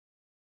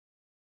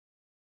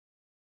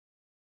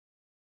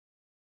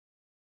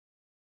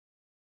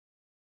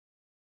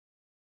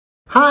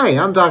Hi,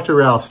 I'm Dr.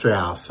 Ralph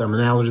Strauss. I'm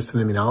an allergist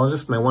and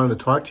immunologist, and I wanted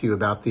to talk to you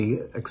about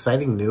the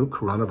exciting new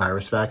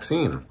coronavirus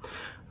vaccine.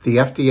 The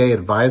FDA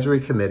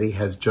Advisory Committee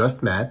has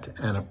just met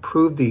and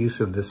approved the use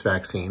of this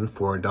vaccine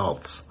for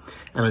adults.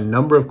 And a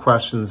number of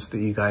questions that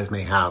you guys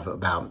may have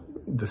about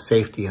the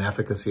safety and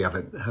efficacy of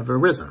it have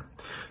arisen.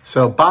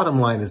 So bottom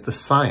line is the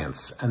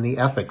science and the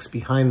ethics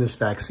behind this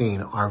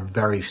vaccine are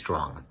very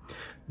strong.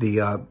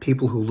 The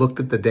people who looked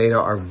at the data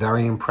are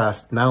very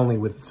impressed, not only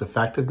with its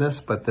effectiveness,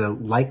 but the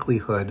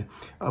likelihood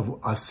of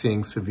us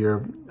seeing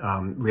severe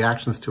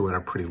reactions to it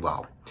are pretty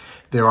low.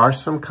 There are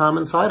some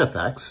common side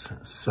effects,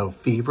 so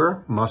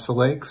fever,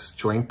 muscle aches,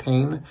 joint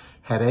pain,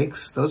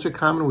 headaches. Those are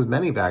common with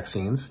many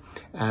vaccines,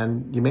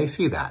 and you may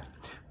see that,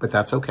 but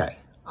that's okay.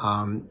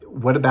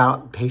 What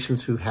about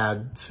patients who've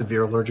had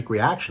severe allergic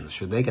reactions?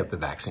 Should they get the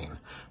vaccine?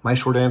 My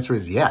short answer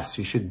is yes,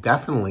 you should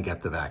definitely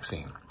get the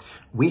vaccine.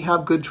 We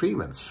have good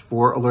treatments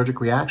for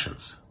allergic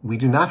reactions. We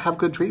do not have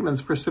good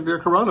treatments for severe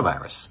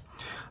coronavirus.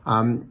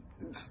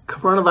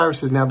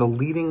 Coronavirus is now the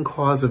leading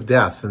cause of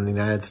death in the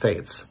United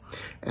States.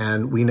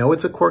 And we know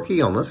it's a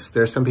quirky illness.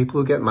 There are some people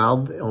who get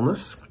mild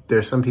illness. There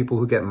are some people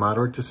who get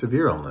moderate to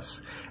severe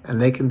illness.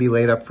 And they can be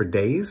laid up for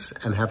days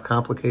and have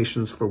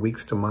complications for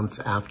weeks to months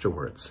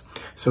afterwards.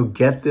 So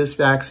get this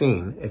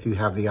vaccine if you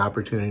have the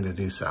opportunity to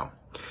do so.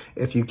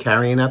 If you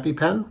carry an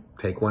EpiPen,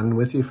 take one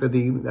with you for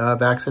the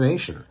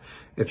vaccination.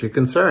 If you're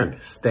concerned,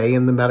 stay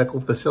in the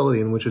medical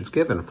facility in which it's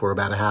given for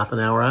about a half an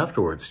hour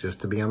afterwards, just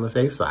to be on the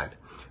safe side.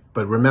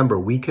 But remember,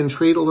 we can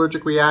treat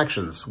allergic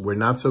reactions. We're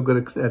not so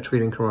good at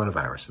treating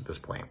coronavirus at this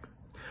point.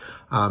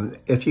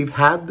 If you've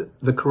had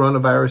the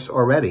coronavirus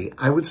already,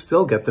 I would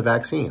still get the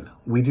vaccine.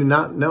 We do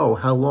not know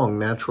how long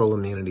natural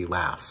immunity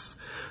lasts.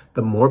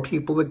 The more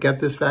people that get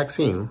this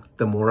vaccine,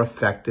 the more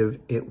effective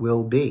it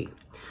will be.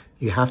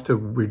 You have to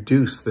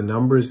reduce the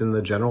numbers in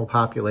the general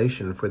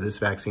population for this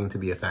vaccine to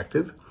be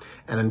effective.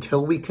 And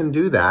until we can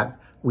do that,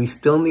 we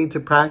still need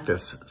to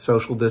practice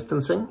social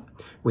distancing.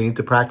 We need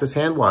to practice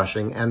hand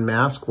washing and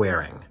mask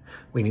wearing.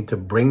 We need to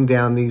bring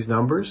down these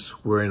numbers.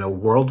 We're in a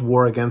world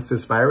war against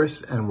this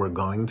virus and we're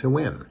going to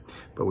win.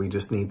 But we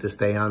just need to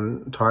stay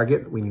on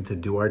target. We need to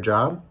do our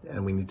job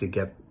and we need to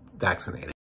get vaccinated.